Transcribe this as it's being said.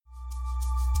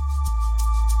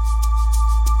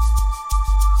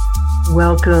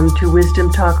Welcome to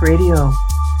Wisdom Talk Radio,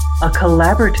 a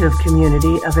collaborative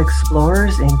community of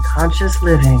explorers in conscious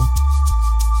living.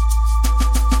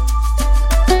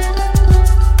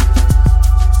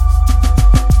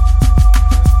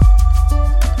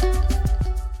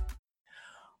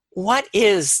 What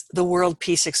is the World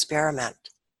Peace Experiment?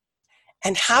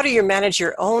 And how do you manage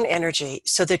your own energy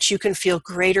so that you can feel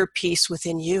greater peace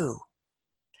within you?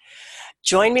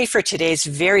 Join me for today's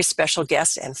very special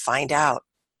guest and find out.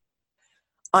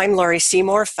 I'm Laurie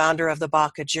Seymour, founder of the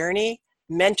Baka Journey,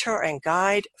 mentor and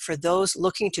guide for those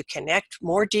looking to connect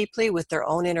more deeply with their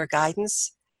own inner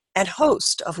guidance, and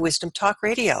host of Wisdom Talk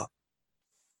Radio.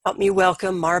 Help me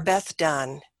welcome Marbeth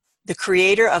Dunn, the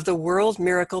creator of the World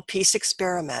Miracle Peace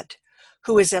Experiment,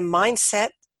 who is a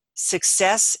mindset,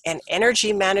 success, and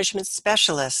energy management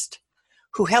specialist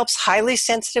who helps highly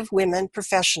sensitive women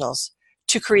professionals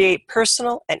to create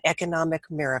personal and economic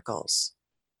miracles.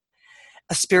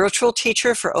 A spiritual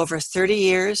teacher for over 30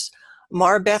 years,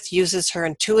 Marbeth uses her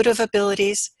intuitive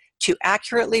abilities to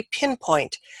accurately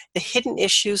pinpoint the hidden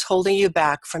issues holding you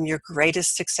back from your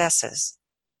greatest successes.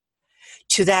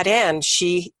 To that end,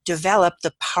 she developed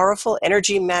the powerful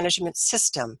energy management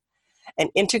system, an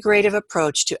integrative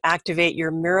approach to activate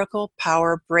your miracle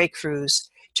power breakthroughs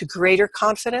to greater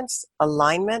confidence,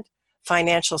 alignment,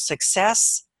 financial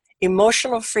success,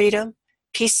 emotional freedom,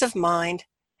 peace of mind,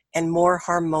 and more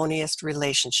harmonious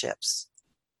relationships.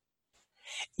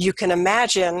 You can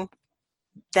imagine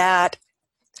that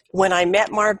when I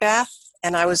met Marbeth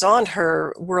and I was on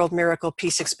her World Miracle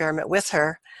Peace Experiment with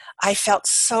her, I felt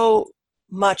so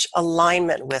much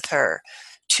alignment with her.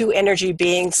 Two energy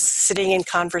beings sitting in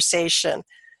conversation.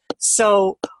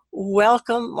 So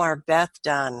welcome, Marbeth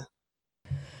Dunn.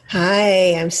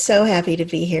 Hi, I'm so happy to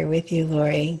be here with you,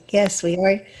 Laurie. Yes, we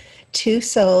are two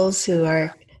souls who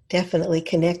are definitely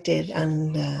connected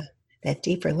on that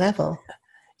deeper level.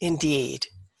 Indeed.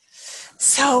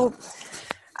 So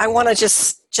I want to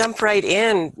just jump right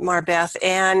in, Marbeth,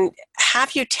 and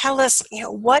have you tell us,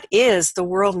 what is the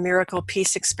World Miracle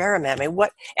Peace Experiment? I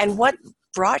mean, what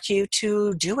brought you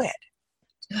to do it?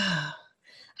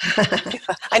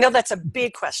 I know that's a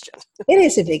big question. It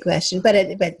is a big question,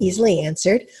 but easily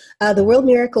answered. The World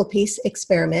Miracle Peace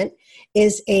Experiment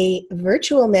is a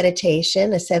virtual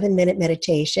meditation, a 7-minute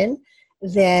meditation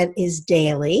that is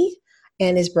daily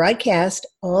and is broadcast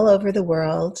all over the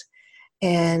world.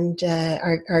 And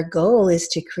our goal is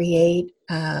to create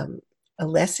a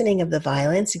lessening of the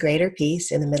violence, greater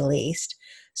peace in the Middle East,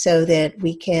 so that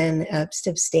we can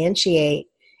substantiate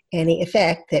any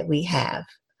effect that we have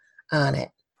on it.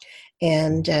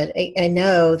 And I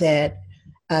know that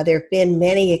there have been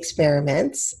many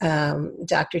experiments.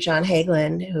 Dr. John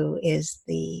Hagelin, who is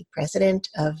the president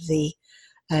of the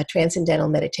Transcendental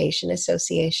Meditation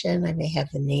Association, I may have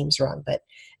the names wrong, but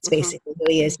it's basically who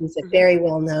he is. He's a very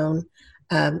well-known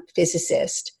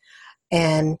physicist.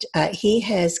 And he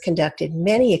has conducted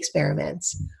many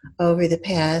experiments over the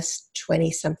past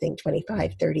 20-something,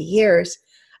 25, 30 years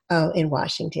in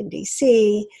Washington,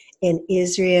 D.C., in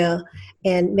Israel,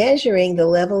 and measuring the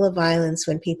level of violence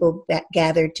when people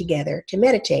gathered together to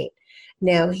meditate.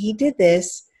 Now, he did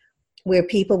this where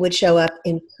people would show up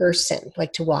in person,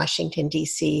 like to Washington,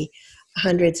 D.C.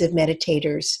 Hundreds of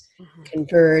meditators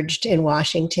converged in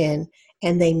Washington,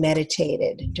 and they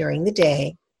meditated during the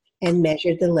day and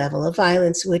measured the level of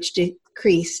violence, which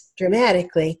decreased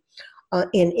dramatically.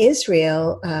 In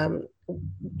Israel,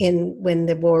 when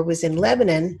the war was in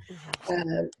Lebanon,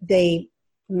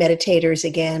 meditators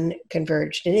again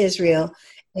converged in Israel,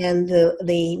 and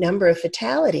the number of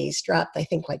fatalities dropped, I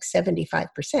think, like 75%.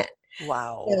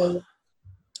 Wow. So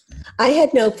I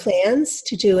had no plans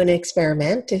to do an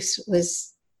experiment. This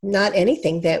was not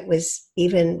anything that was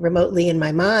even remotely in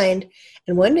my mind.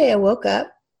 And one day I woke up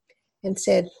and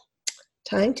said,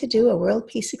 time to do a world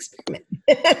peace experiment.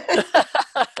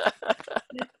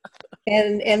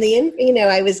 And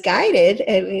I was guided,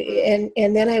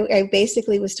 and then I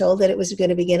basically was told that it was going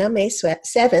to begin on May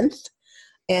 7th,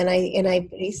 and I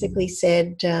basically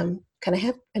said, can I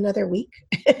have another week?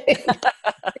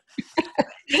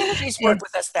 Please work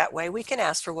with us that way. We can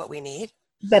ask for what we need.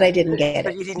 But I didn't get it.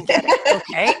 But you didn't get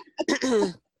it.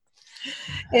 Okay.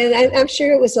 And I'm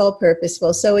sure it was all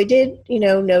purposeful. So I did,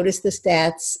 notice the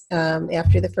stats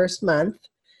after the first month.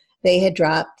 They had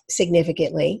dropped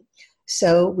significantly.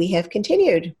 So we have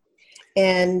continued.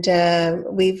 And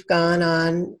we've gone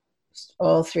on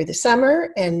all through the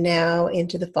summer and now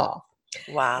into the fall.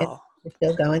 Wow. And we're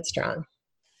still going strong.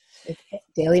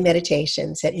 Daily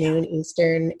meditations at noon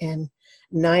Eastern and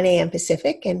 9 a.m.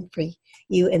 Pacific, and for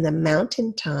you in the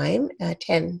mountain time,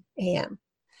 10 a.m.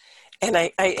 And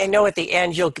I know at the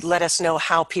end you'll let us know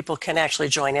how people can actually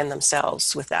join in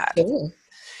themselves with that. Sure.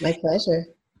 My pleasure.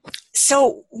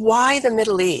 So why the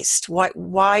Middle East?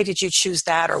 Why did you choose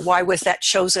that, or why was that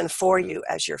chosen for you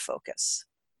as your focus?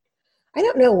 I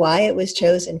don't know why it was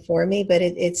chosen for me, but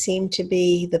it seemed to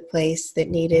be the place that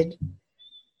needed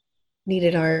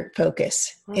our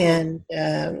focus. And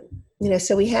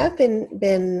so we have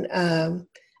been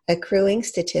accruing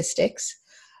statistics.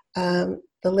 The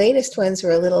latest ones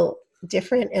were a little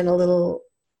different and a little.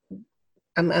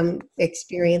 I'm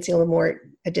experiencing a little more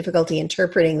difficulty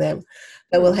interpreting them,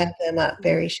 but we'll have them up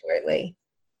very shortly.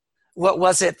 What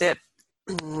was it that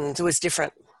was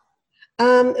different?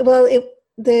 Well,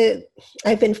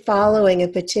 I've been following a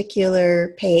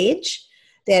particular page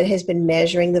that has been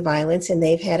measuring the violence, and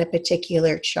they've had a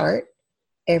particular chart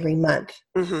every month.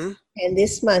 Mm-hmm. And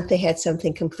this month they had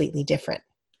something completely different.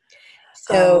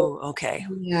 So, okay.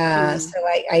 Yeah. So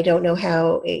I don't know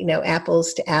how,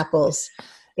 apples to apples.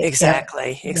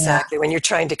 Exactly. When you're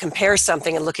trying to compare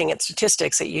something and looking at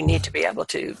statistics, that you need to be able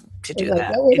to do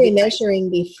that. What were they measuring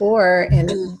before,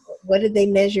 and what did they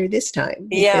measure this time?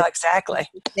 Yeah, exactly.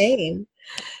 Same.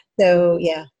 So,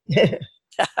 yeah.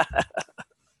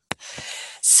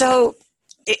 So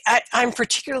I'm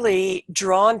particularly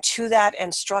drawn to that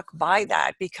and struck by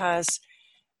that because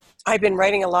I've been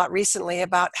writing a lot recently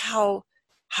about how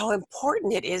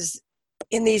important it is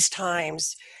in these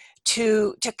times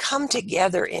to come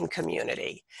together in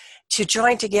community, to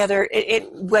join together,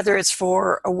 whether it's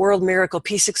for a World Miracle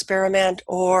Peace Experiment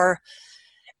or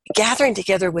gathering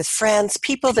together with friends,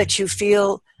 people that you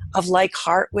feel of like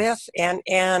heart with,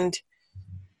 and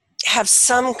have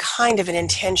some kind of an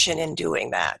intention in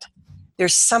doing that.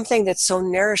 There's something that's so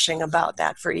nourishing about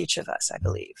that for each of us, I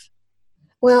believe.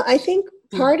 Well, I think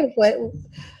part of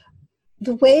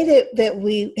the way that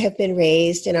we have been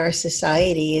raised in our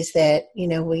society is that,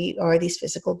 we are these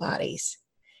physical bodies,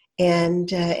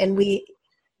 and we,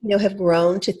 have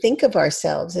grown to think of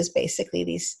ourselves as basically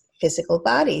these physical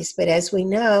bodies. But as we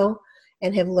know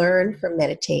and have learned from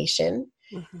meditation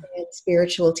and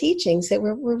spiritual teachings, that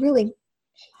we're really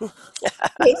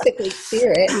basically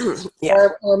spirit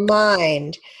or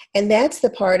mind. And that's the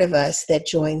part of us that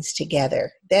joins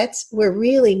together. We're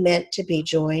really meant to be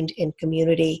joined in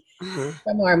community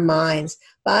from our minds.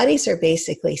 Bodies are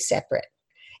basically separate.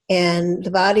 And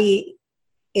the body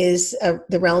is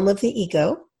the realm of the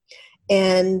ego.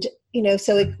 And,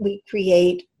 we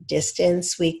create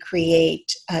distance, we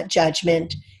create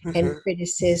judgment and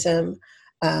criticism,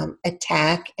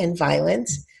 attack and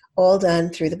violence, all done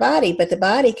through the body. But the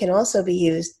body can also be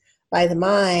used by the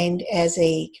mind as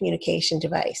a communication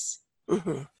device.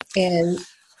 And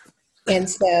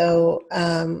so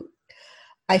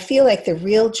I feel like the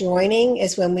real joining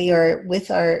is when we are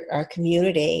with our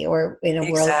community or in a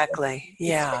world. Exactly.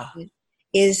 Yeah.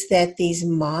 Is that these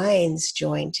minds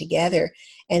join together.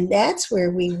 And that's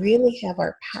where we really have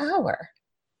our power.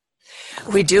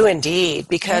 We do indeed,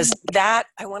 because I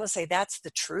want to say that's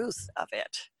the truth of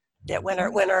it. That when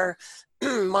our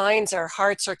minds, our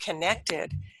hearts are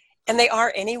connected, and they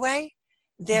are anyway,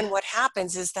 then what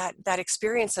happens is that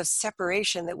experience of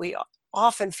separation that we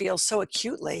often feel so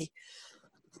acutely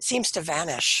seems to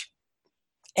vanish.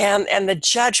 And the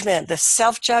judgment, the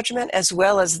self-judgment, as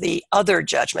well as the other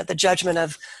judgment, the judgment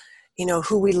of,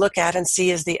 who we look at and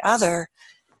see as the other,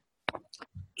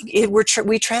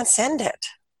 we transcend it.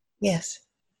 Yes.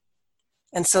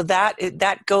 And so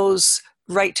that goes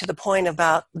right to the point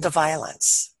about the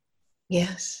violence.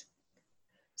 Yes.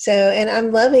 So, and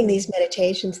I'm loving these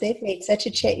meditations. They've made such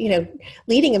a change.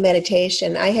 Leading a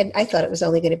meditation, I thought it was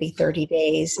only going to be 30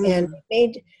 days, and it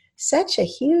made such a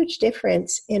huge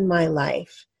difference in my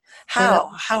life.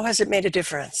 How has it made a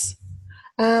difference?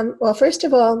 Well, first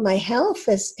of all, my health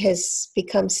has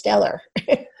become stellar.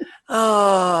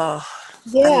 Oh,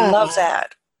 yeah. I love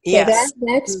that. Yes. So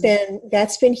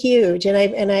that's been huge,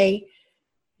 and I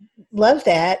love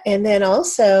that. And then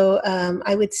also,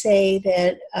 I would say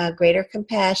that greater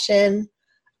compassion,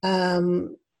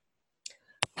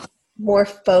 more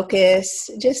focus,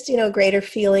 just greater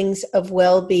feelings of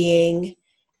well-being,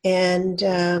 and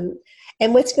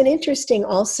what's been interesting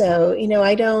also,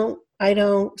 I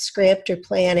don't script or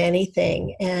plan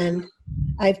anything, and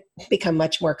I've become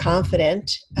much more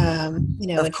confident, in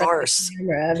front of the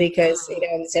camera because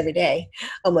it's every day,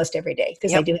 almost every day,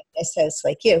 because I do have guest hosts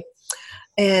like you.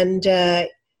 And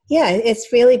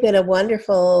it's really been a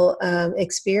wonderful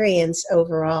experience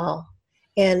overall,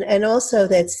 and also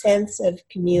that sense of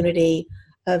community,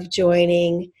 of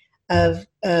joining, of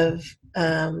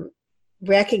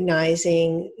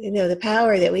recognizing the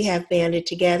power that we have banded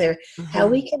together, how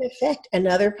we can affect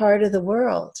another part of the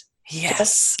world.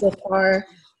 Yes. With our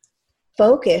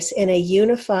focus in a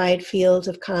unified field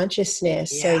of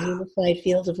consciousness, a Yeah. unified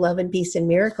field of love and peace and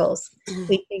miracles,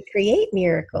 we can create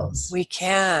miracles. We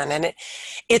can. And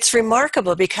it's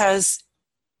remarkable because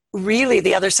really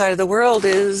the other side of the world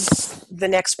is the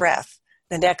next breath,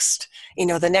 the next,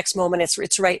 the next moment.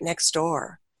 It's right next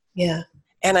door. Yeah.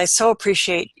 And I so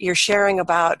appreciate your sharing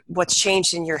about what's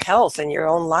changed in your health and your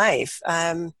own life.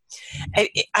 I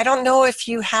don't know if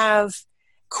you have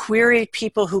queried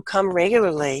people who come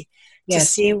regularly to Yes.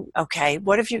 see, okay,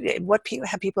 what have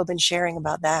people been sharing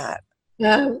about that?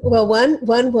 Well,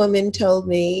 one woman told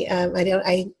me, I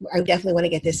definitely want to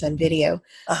get this on video.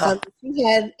 Uh-huh. She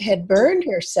had burned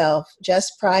herself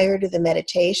just prior to the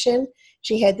meditation.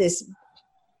 She had this,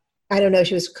 I don't know,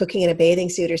 she was cooking in a bathing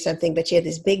suit or something, but she had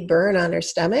this big burn on her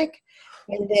stomach.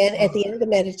 And then at the end of the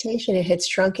meditation, it had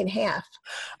shrunk in half.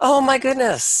 Oh my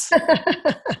goodness.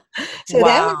 So Wow.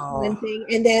 That was one thing.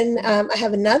 And then I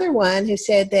have another one who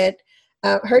said that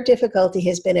her difficulty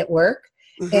has been at work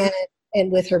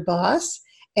and with her boss.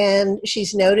 And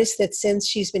she's noticed that since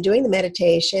she's been doing the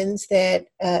meditations that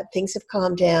things have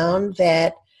calmed down,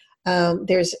 that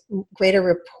there's greater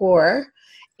rapport,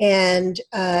 and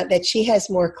that she has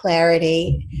more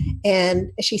clarity.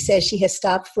 And she says she has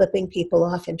stopped flipping people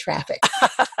off in traffic.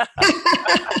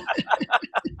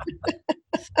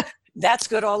 That's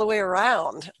good all the way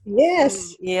around.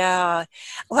 Yes. Yeah.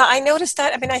 Well, I noticed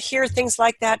that. I mean, I hear things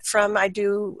like that I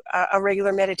do a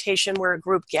regular meditation where a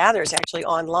group gathers actually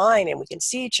online and we can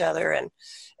see each other. And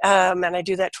I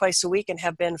do that twice a week and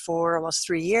have been for almost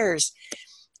 3 years.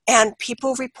 And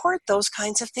people report those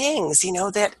kinds of things,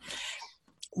 that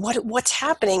what's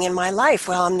happening in my life?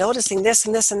 Well, I'm noticing this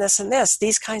and this and this and this,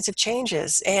 these kinds of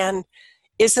changes. And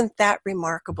isn't that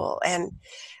remarkable? And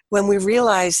when we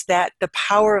realize that the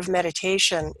power of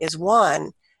meditation is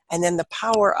one, and then the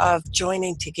power of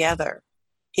joining together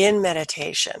in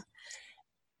meditation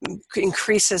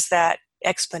increases that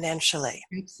exponentially.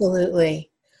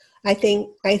 Absolutely. I think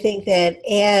that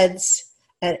adds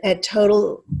a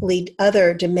totally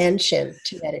other dimension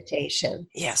to meditation.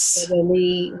 Yes. So when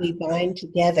we bind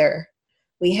together,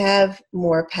 we have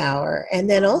more power, and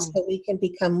then also we can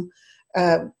become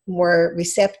more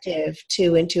receptive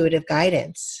to intuitive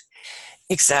guidance.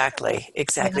 Exactly.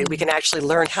 Yeah. We can actually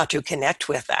learn how to connect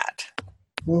with that.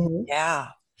 Mm-hmm. Yeah.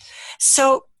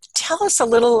 So tell us a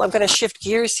little, I'm going to shift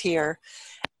gears here.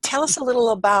 Tell us a little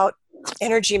about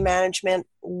energy management,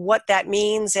 what that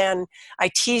means. And I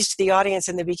teased the audience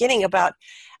in the beginning about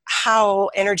how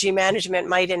energy management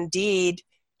might indeed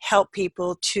help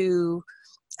people to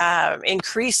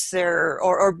increase their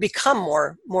or become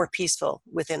more peaceful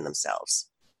within themselves.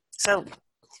 So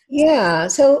yeah,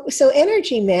 so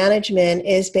energy management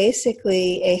is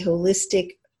basically a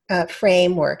holistic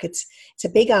framework. It's a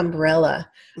big umbrella,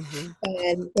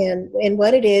 and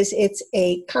what it is, it's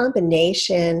a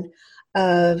combination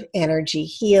of energy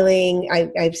healing.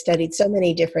 I've studied so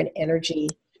many different energy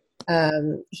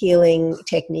healing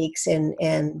techniques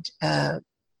and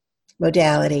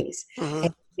modalities,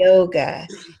 and yoga,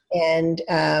 and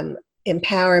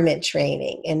empowerment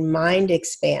training, and mind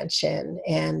expansion,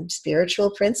 and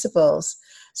spiritual principles.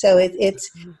 So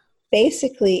it's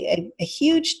basically a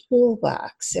huge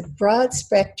toolbox, a broad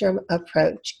spectrum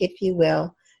approach, if you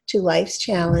will, to life's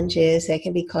challenges that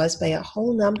can be caused by a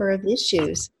whole number of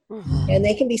issues. And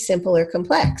they can be simple or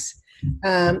complex.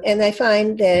 And I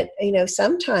find that,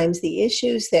 sometimes the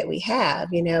issues that we have,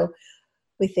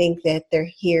 we think that they're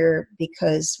here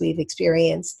because we've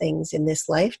experienced things in this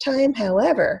lifetime.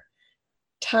 However,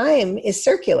 time is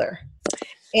circular.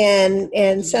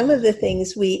 And some of the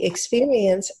things we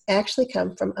experience actually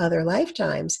come from other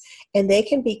lifetimes, and they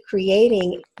can be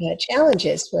creating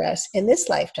challenges for us in this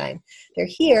lifetime. They're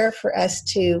here for us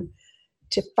to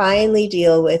finally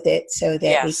deal with it so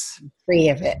that we can be free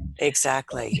of it.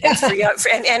 Exactly. And free up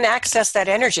and access that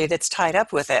energy that's tied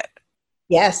up with it.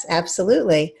 Yes,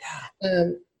 absolutely.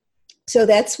 So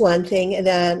that's one thing. And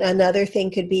then another thing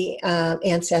could be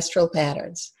ancestral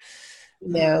patterns.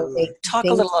 Talk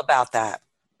a little about that.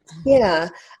 Yeah.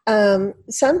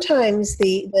 Sometimes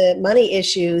the money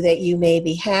issue that you may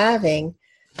be having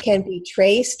can be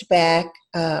traced back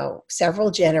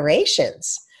several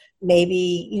generations,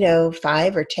 maybe,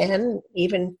 5 or 10,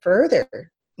 even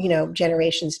further,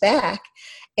 generations back.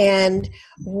 And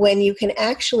when you can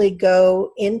actually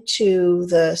go into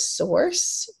the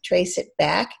source, trace it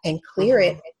back, and clear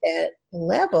it at that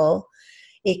level,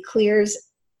 it clears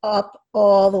up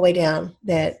all the way down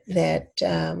that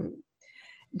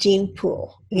gene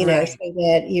pool, so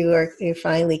that you're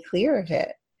finally clear of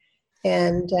it.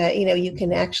 And you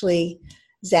can actually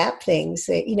zap things.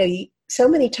 So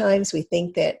many times we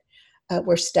think that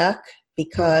we're stuck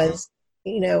because,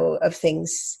 of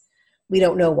things we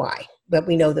don't know why, but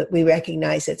we know that we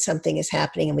recognize that something is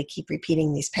happening and we keep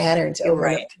repeating these patterns over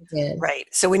and over again. Right.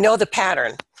 So we know the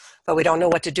pattern, but we don't know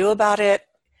what to do about it.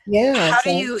 Yeah. How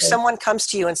exactly. do someone comes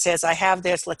to you and says, I have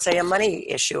this, let's say a money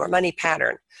issue or money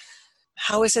pattern.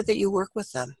 How is it that you work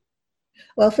with them?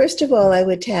 Well, first of all, I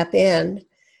would tap in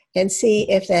and see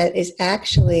if that is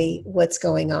actually what's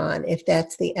going on, if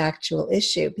that's the actual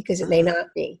issue, because it may not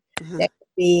be. That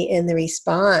could be in the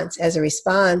response, as a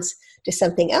response to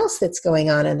something else that's going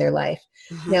on in their life.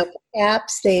 Now,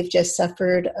 perhaps they've just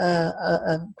suffered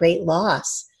a great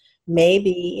loss.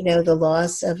 Maybe, the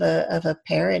loss of a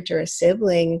parent or a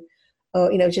sibling,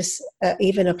 or, just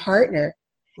even a partner.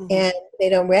 And they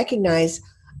don't recognize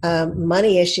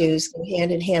money issues go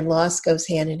hand in hand. Loss goes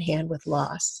hand in hand with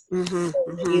loss.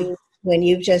 When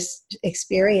you've just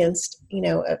experienced,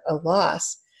 a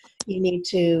loss, you need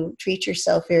to treat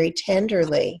yourself very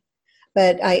tenderly.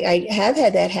 But I have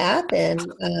had that happen.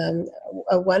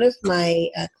 One of my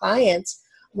clients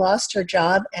lost her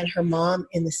job and her mom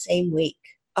in the same week.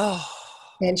 Oh.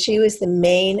 And she was the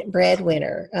main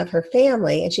breadwinner of her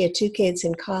family, and she had 2 kids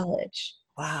in college.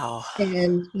 Wow.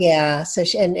 And so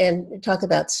and talk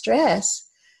about stress.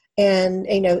 And,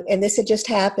 and this had just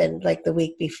happened like the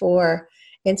week before.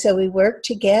 And so we worked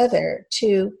together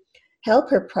to help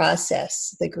her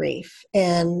process the grief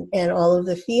and all of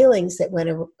the feelings that went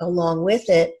along with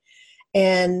it.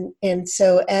 And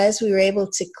so as we were able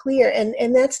to clear,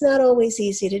 and that's not always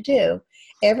easy to do.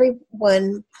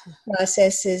 Everyone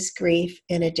processes grief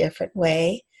in a different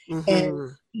way.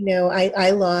 And,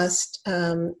 I lost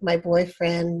my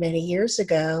boyfriend many years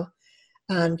ago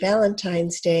on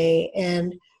Valentine's Day,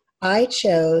 and I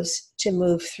chose to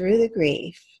move through the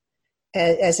grief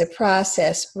as a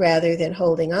process rather than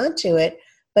holding on to it.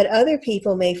 But other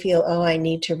people may feel, I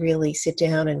need to really sit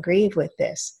down and grieve with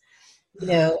this,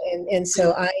 and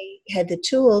so I had the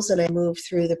tools and I moved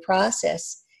through the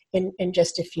process in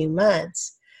just a few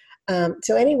months.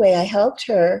 So anyway, I helped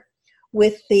her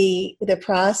with the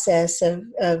process of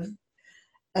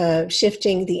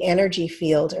shifting the energy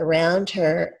field around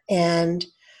her. And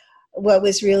what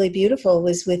was really beautiful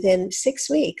was within 6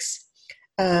 weeks,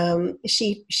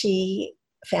 she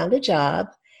found a job,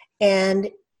 and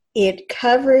it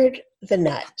covered the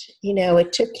nut.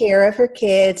 It took care of her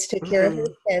kids, took care of her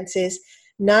expenses,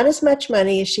 not as much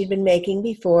money as she'd been making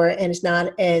before, and it's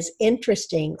not as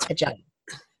interesting a job.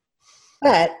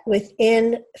 But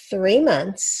within 3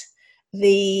 months,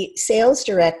 the sales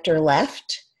director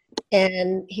left,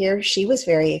 and here she was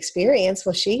very experienced.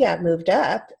 Well, she got moved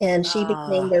up, and she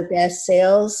became their best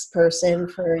salesperson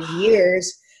for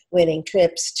years, winning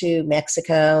trips to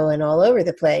Mexico and all over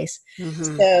the place.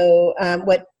 So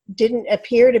what didn't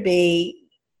appear to be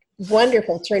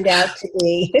wonderful turned out to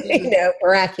be,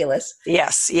 miraculous.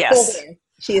 Yes.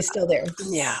 She is still there.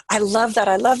 Yeah, I love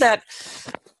that.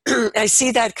 I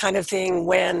see that kind of thing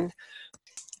when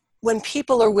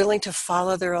people are willing to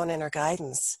follow their own inner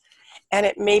guidance. And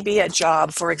it may be a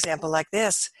job, for example, like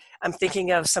this. I'm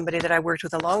thinking of somebody that I worked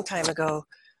with a long time ago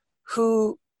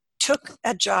who took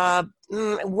a job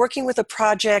working with a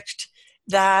project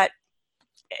that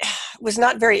was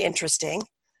not very interesting,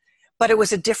 but it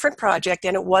was a different project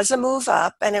and it was a move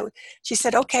up. And she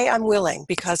said, okay, I'm willing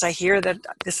because I hear that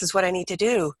this is what I need to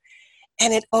do.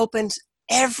 And it opened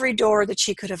every door that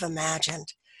she could have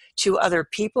imagined, to other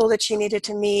people that she needed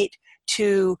to meet,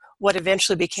 to what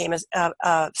eventually became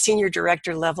a senior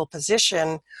director level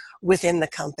position within the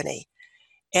company.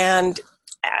 And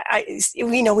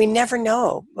we never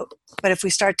know, but if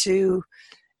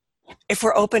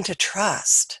we're open to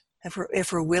trust,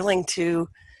 if we're willing to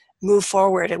move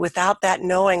forward without that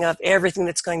knowing of everything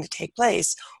that's going to take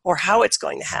place or how it's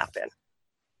going to happen,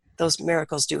 those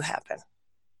miracles do happen.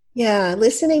 Yeah,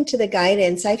 listening to the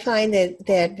guidance, I find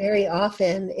that very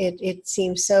often it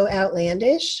seems so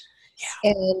outlandish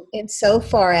and so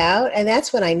far out, and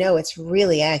that's when I know it's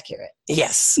really accurate.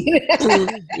 Yes.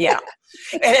 Yeah.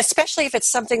 And especially if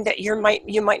it's something that you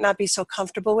might not be so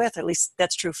comfortable with, at least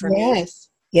that's true for me.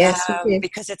 Yes.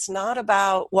 Because it's not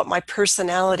about what my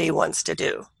personality wants to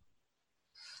do.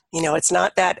 It's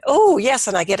not that, oh, yes,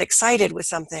 and I get excited with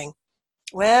something.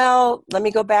 Well, let me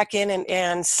go back in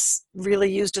and really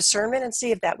use discernment and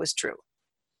see if that was true.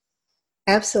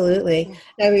 Absolutely.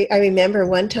 I remember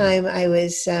one time I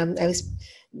was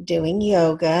doing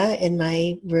yoga in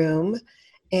my room,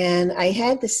 and I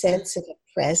had the sense of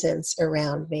a presence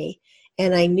around me,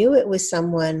 and I knew it was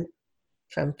someone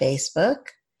from Facebook,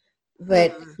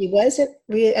 but she wasn't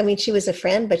really. I mean, she was a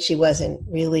friend, but she wasn't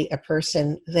really a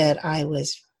person that I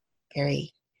was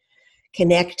very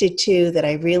connected to, that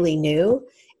I really knew.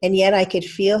 and yet I could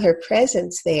feel her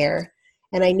presence there,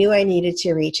 and I knew I needed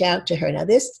to reach out to her. Now,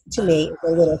 this to me is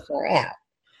a little far out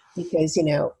because,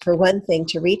 for one thing,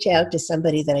 to reach out to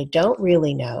somebody that I don't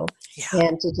really know Yeah.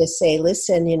 and to just say,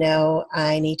 listen,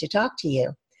 I need to talk to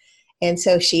you. And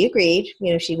so she agreed.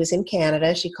 She was in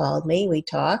Canada. She called me. We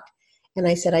talked. And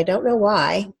I said, I don't know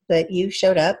why, but you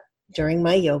showed up during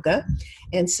my yoga.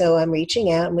 And so I'm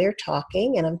reaching out and we're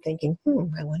talking. And I'm thinking,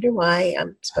 I wonder why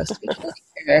I'm supposed to be talking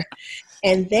to her.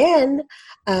 And then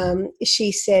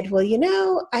she said,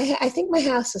 well, I think my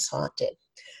house is haunted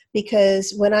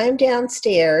because when I'm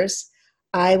downstairs,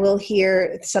 I will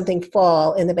hear something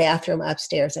fall in the bathroom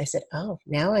upstairs. I said, oh,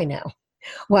 now I know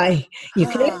why you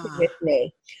connected with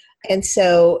me. And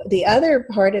so the other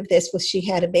part of this was she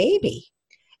had a baby,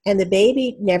 and the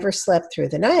baby never slept through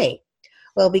the night.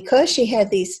 Well, because she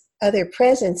had these other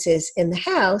presences in the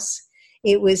house,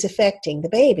 it was affecting the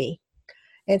baby.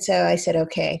 And so I said,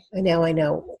 okay, now I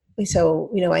know.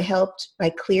 So, I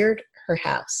cleared her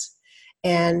house.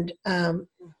 And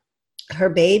her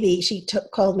baby, she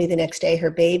called me the next day. Her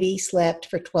baby slept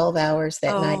for 12 hours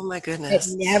that night. Oh, my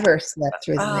goodness. It never slept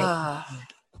through the night.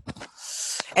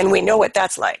 And we know what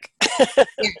that's like. But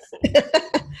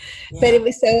it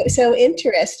was so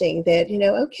interesting that,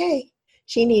 okay,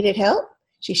 she needed help.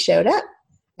 She showed up.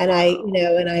 And I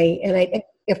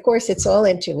of course, it's all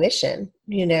intuition,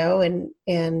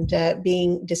 and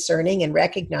being discerning and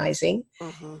recognizing,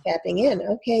 tapping in.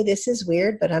 Okay, this is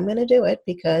weird, but I'm going to do it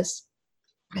because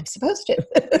I'm supposed to.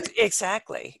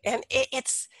 Exactly. And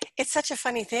it's such a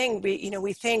funny thing.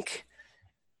 We think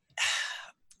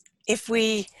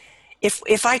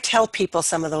if I tell people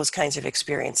some of those kinds of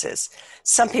experiences,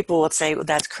 some people will say, well,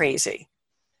 that's crazy.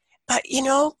 But,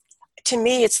 to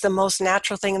me, it's the most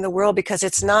natural thing in the world because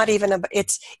it's not even about,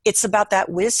 it's about that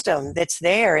wisdom that's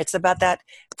there. It's about that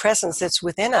presence that's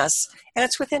within us, and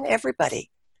it's within everybody.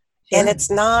 Sure. And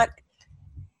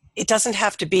it doesn't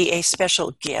have to be a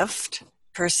special gift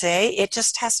per se. It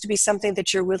just has to be something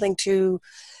that you're willing to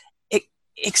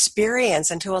experience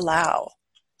and to allow.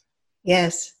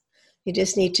 Yes. You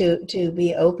just need to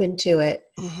be open to it.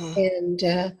 And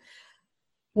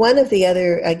one of the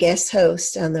other guest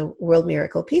hosts on the World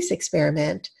Miracle Peace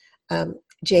Experiment, Dr.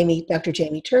 Jamie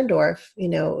Turndorf,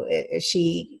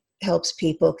 she helps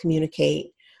people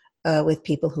communicate with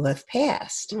people who have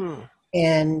passed.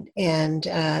 And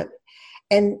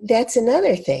that's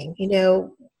another thing.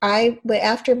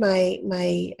 After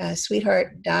my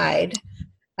sweetheart died,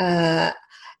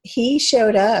 he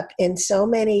showed up in so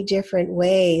many different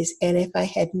ways, and if I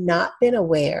had not been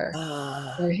aware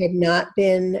or had not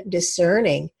been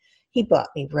discerning, he bought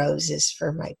me roses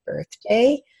for my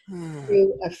birthday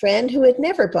through a friend who had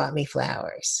never bought me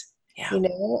flowers. Yeah.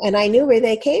 And I knew where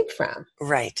they came from.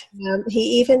 Right.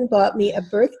 He even bought me a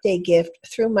birthday gift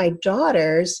through my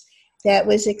daughters that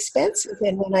was expensive,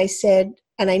 and when I said,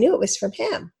 and I knew it was from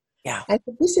him. Yeah. I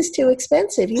said, this is too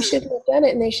expensive. You shouldn't have done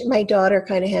it. And my daughter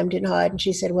kind of hemmed and hawed, and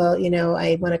she said, well,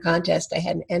 I won a contest I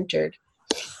hadn't entered.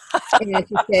 And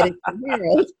she said, it's the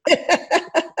world.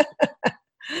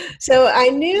 So I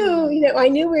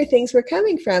knew where things were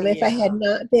coming from. If I had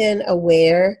not been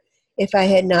aware, if I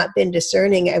had not been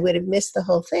discerning, I would have missed the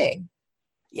whole thing.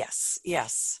 Yes.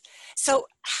 So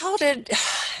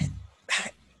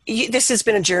this has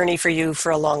been a journey for you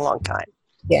for a long, long time.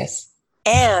 Yes.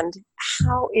 And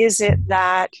how is it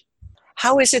that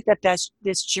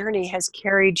this journey has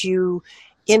carried you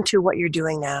into what you're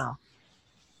doing now?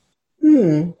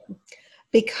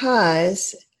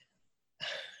 Because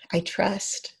I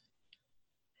trust.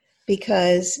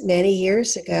 Because many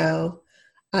years ago,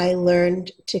 I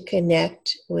learned to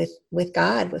connect with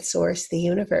God, with Source, the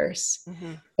universe.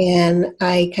 And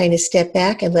I kind of stepped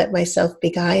back and let myself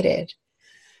be guided.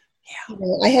 Yeah.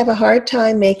 I have a hard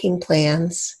time making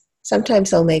plans.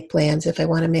 Sometimes I'll make plans if I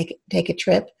want to take a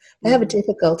trip. I have a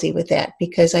difficulty with that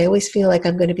because I always feel like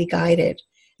I'm going to be guided.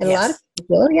 And a lot of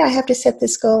people go, I have to set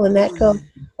this goal and that goal.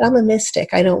 But I'm a mystic.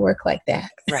 I don't work like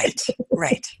that. Right.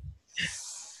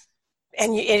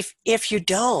 And if you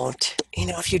don't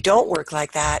work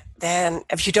like that, then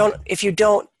if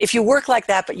you work like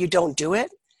that but you don't do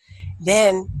it,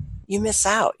 then you miss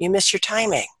out. You miss your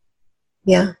timing.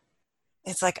 Yeah.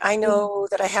 It's like, I know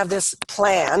that I have this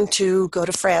plan to go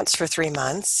to France for 3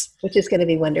 months. Which is going to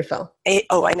be wonderful. I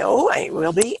know, I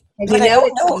will be. And it's in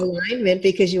alignment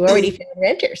because you already found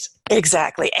renters.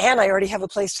 Exactly. And I already have a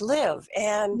place to live.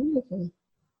 And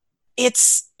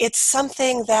it's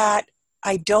something that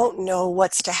I don't know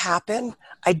what's to happen.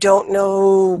 I don't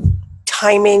know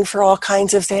timing for all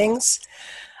kinds of things.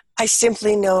 I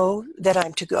simply know that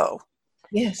I'm to go.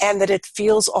 Yes. And that it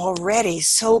feels already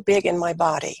so big in my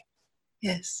body.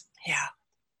 Yes. Yeah.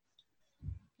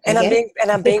 And I get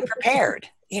I'm being prepared.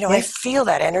 I yeah. feel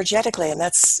that energetically, and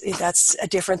that's a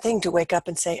different thing to wake up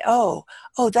and say, oh,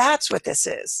 that's what this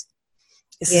is.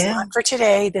 This is Yeah. not for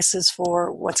today. This is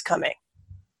for what's coming.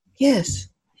 Yes.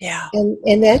 Yeah.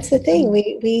 And that's the thing.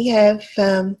 We have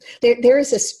there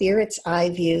is a spirit's eye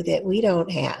view that we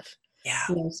don't have. Yeah.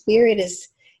 Spirit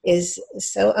is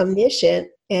so omniscient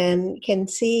and can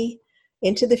see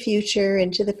into the future,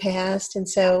 into the past. And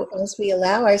so as we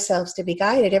allow ourselves to be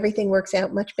guided, everything works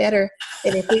out much better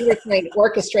than if we were trying to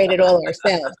orchestrate it all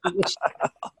ourselves, which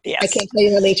Yes. I can't tell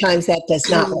you how many times that does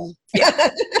not work. Yeah.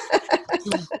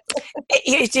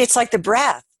 It's like the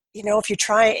breath. If you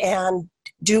try and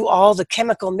do all the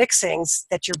chemical mixings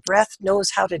that your breath knows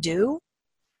how to do,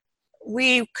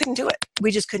 we couldn't do it.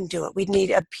 We just couldn't do it. We'd need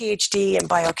a PhD in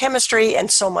biochemistry and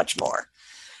so much more.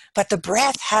 But the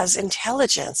breath has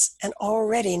intelligence and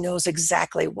already knows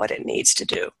exactly what it needs to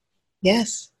do.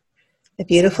 Yes. The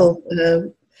beautiful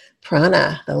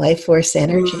prana, the life force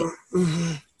energy.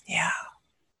 Mm-hmm. Yeah.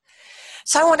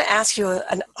 So I want to ask you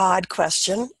an odd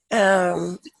question.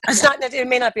 It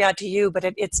may not be odd to you, but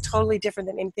it's totally different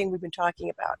than anything we've been talking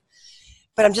about.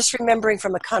 But I'm just remembering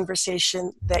from a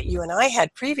conversation that you and I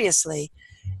had previously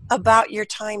about your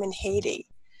time in Haiti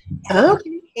and all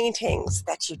the paintings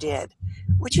that you did.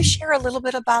 Would you share a little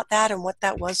bit about that and what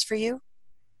that was for you?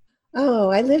 Oh,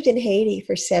 I lived in Haiti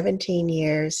for 17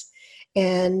 years,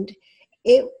 and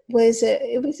it was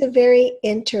a very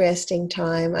interesting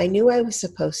time. I knew I was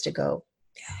supposed to go.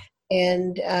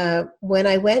 And when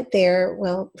I went there,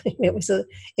 well,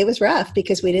 it was rough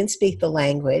because we didn't speak the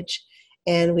language,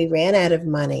 and we ran out of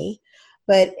money.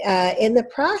 But in the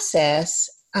process,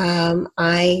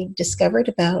 I discovered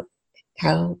about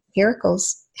how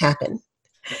miracles happen,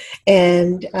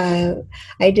 and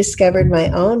I discovered my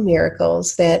own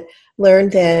miracles that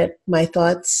learned that my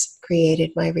thoughts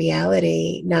created my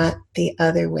reality, not the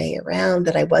other way around.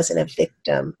 That I wasn't a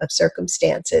victim of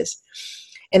circumstances.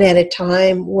 And at a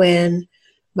time when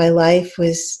my life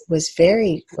was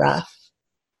very rough,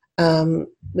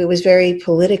 it was very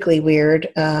politically weird.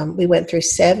 We went through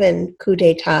 7 coups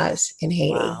d'etats in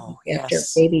Haiti after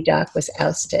Yes. Baby Doc was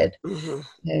ousted.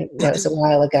 Mm-hmm. That was a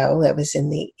while ago. That was in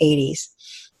the 80s.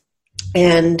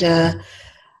 And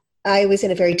I was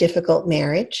in a very difficult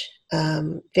marriage,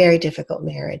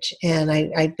 And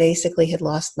I basically had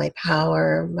lost my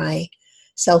power, my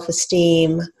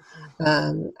self-esteem.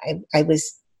 I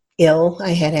was ill. I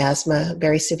had asthma,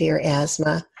 very severe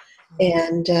asthma.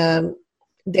 And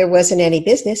there wasn't any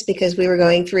business because we were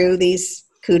going through these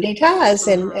coups d'etats.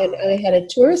 And I had a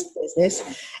tourist business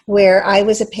where I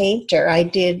was a painter. I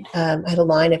had a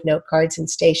line of note cards and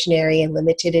stationery and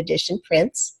limited edition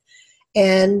prints.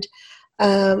 And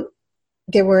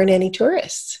there weren't any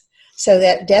tourists. So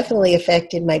that definitely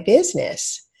affected my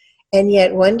business. And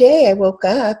yet one day I woke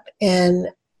up and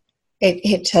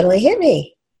it suddenly hit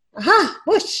me. Aha,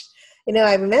 whoosh.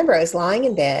 I remember I was lying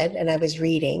in bed and I was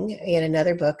reading in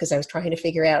another book because I was trying to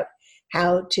figure out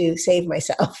how to save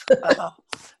myself.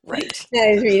 Right.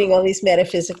 I was reading all these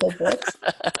metaphysical books.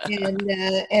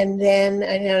 And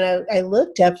then I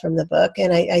looked up from the book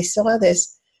and I saw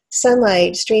this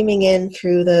sunlight streaming in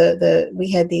through we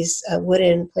had these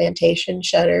wooden plantation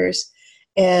shutters,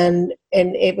 and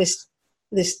it was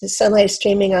the sunlight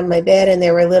streaming on my bed, and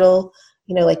there were little,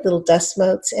 like little dust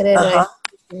motes in it. And I was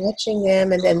watching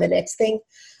them, and then the next thing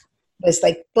was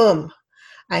like, boom,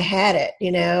 I had it.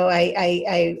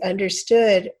 I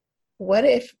understood what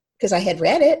if, because I had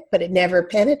read it, but it never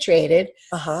penetrated,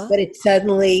 but it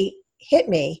suddenly hit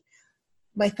me.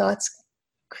 My thoughts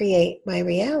create my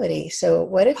reality. So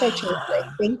what if I change my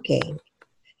thinking?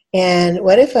 And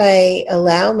what if I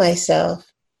allow myself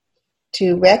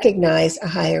to recognize a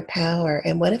higher power?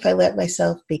 And what if I let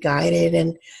myself be guided?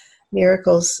 And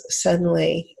miracles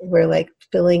suddenly were like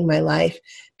filling my life.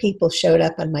 People showed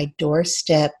up on my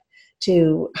doorstep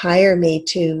to hire me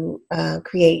to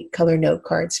create color note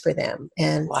cards for them.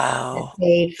 And I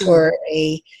paid for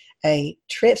a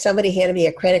trip. Somebody handed me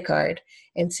a credit card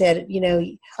and said,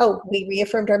 we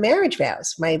reaffirmed our marriage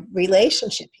vows. My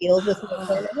relationship healed with my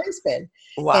former husband.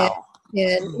 Wow.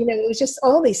 And it was just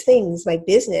all these things, my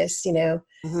business,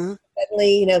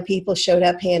 suddenly, people showed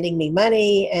up handing me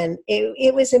money, and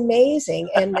it was amazing.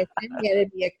 And my friend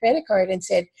handed me a credit card and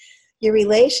said, your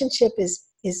relationship is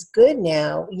good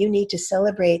now. You need to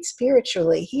celebrate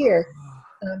spiritually here.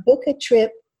 Book a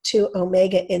trip to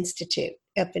Omega Institute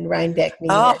up in Rhinebeck,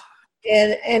 New York.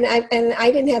 And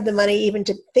I didn't have the money even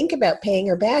to think about paying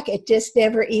her back. It just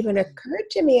never even occurred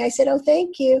to me. I said, oh,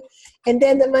 thank you. And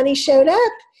then the money showed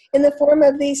up in the form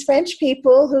of these French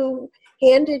people who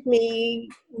handed me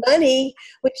money,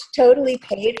 which totally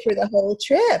paid for the whole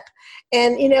trip.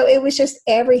 And, it was just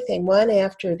everything, one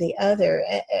after the other.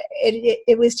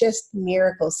 It was just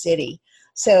Miracle City.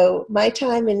 So my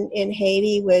time in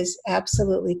Haiti was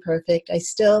absolutely perfect. I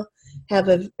still have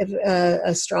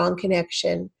a strong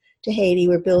connection to Haiti.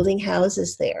 We're building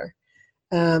houses there.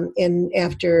 And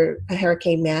after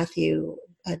Hurricane Matthew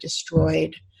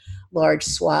destroyed large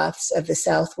swaths of the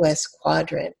southwest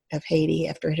quadrant of Haiti,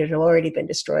 after it had already been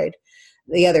destroyed,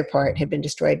 the other part had been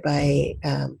destroyed by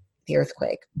the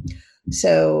earthquake.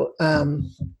 So,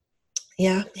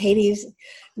 Haiti's,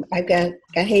 I've got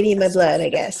Haiti in my blood, I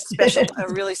guess. A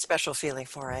really special feeling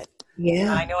for it.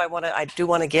 Yeah. I know I do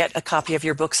want to get a copy of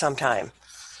your book sometime.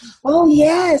 Oh,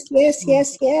 yes.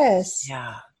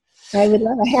 Yeah. I would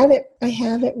love, I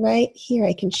have it right here.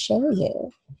 I can show you.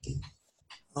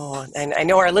 Oh, and I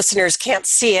know our listeners can't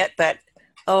see it, but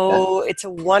it's a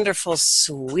wonderful,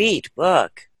 sweet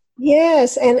book.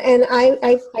 Yes, and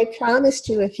I promised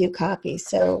you a few copies,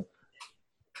 so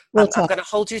we'll talk. I'm going to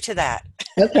hold you to that.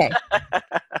 Okay.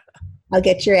 I'll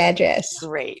get your address.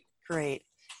 Great.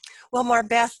 Well,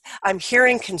 Marbeth, I'm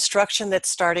hearing construction that's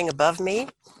starting above me.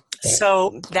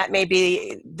 So that may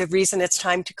be the reason it's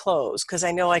time to close, because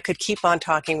I know I could keep on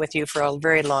talking with you for a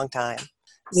very long time.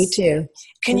 Me too.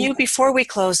 Can you, before we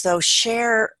close, though,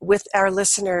 share with our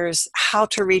listeners how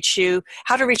to reach you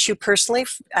personally,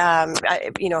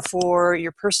 for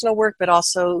your personal work, but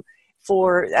also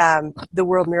for the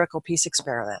World Miracle Peace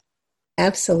Experiment?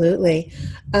 Absolutely.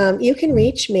 You can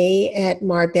reach me at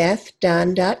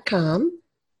marbethdunn.com,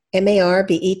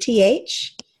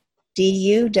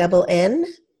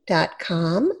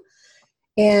 MARBETHDUNN.com.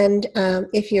 And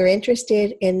if you're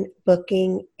interested in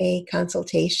booking a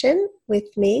consultation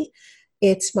with me,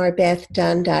 it's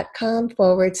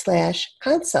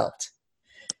marbethdunn.com/consult.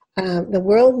 The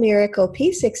World Miracle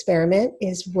Peace Experiment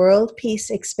is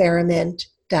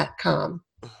worldpeaceexperiment.com.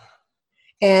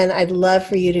 And I'd love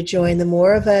for you to join. The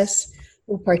more of us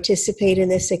who participate in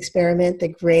this experiment, the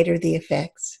greater the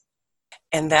effects.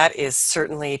 And that is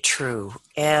certainly true.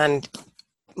 And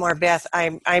Marbeth,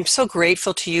 I'm so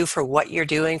grateful to you for what you're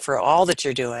doing, for all that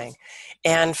you're doing,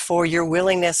 and for your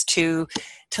willingness to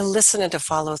listen and to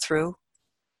follow through,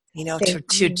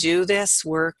 to do this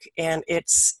work. And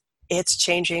it's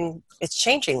changing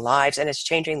lives, and it's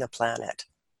changing the planet.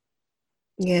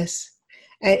 Yes.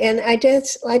 And I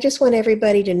just want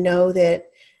everybody to know that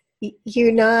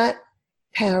you're not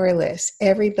powerless.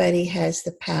 Everybody has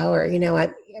the power.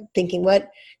 I'm thinking,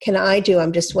 what can I do?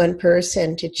 I'm just one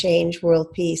person to change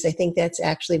world peace. I think that's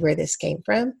actually where this came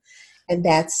from. And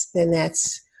that's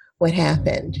what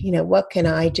happened. What can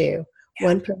I do? Yeah.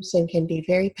 One person can be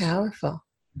very powerful.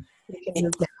 We can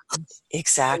move mountains.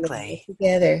 Exactly.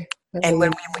 Together. And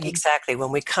when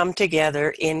we come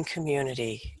together in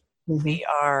community, we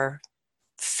are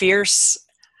fierce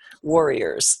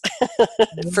warriors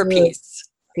for peace.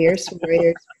 Fierce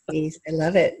warriors for peace. I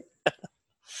love it.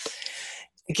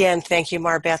 Again, thank you,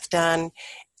 Marbeth Dunn.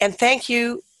 And thank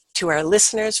you to our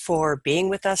listeners for being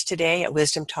with us today at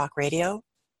Wisdom Talk Radio.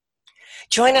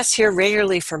 Join us here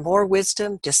regularly for more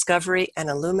wisdom, discovery, and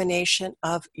illumination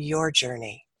of your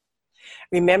journey.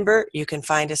 Remember, you can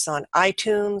find us on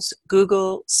iTunes,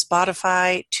 Google,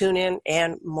 Spotify, TuneIn,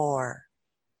 and more.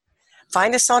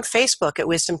 Find us on Facebook at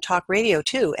Wisdom Talk Radio,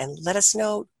 too, and let us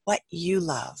know what you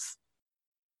love.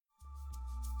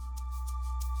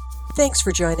 Thanks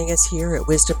for joining us here at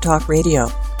Wisdom Talk Radio.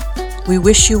 We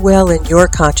wish you well in your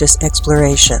conscious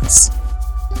explorations.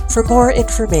 For more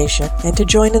information and to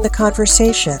join in the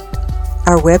conversation,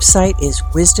 our website is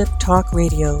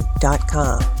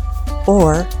wisdomtalkradio.com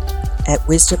or at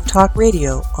Wisdom Talk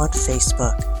Radio on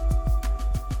Facebook.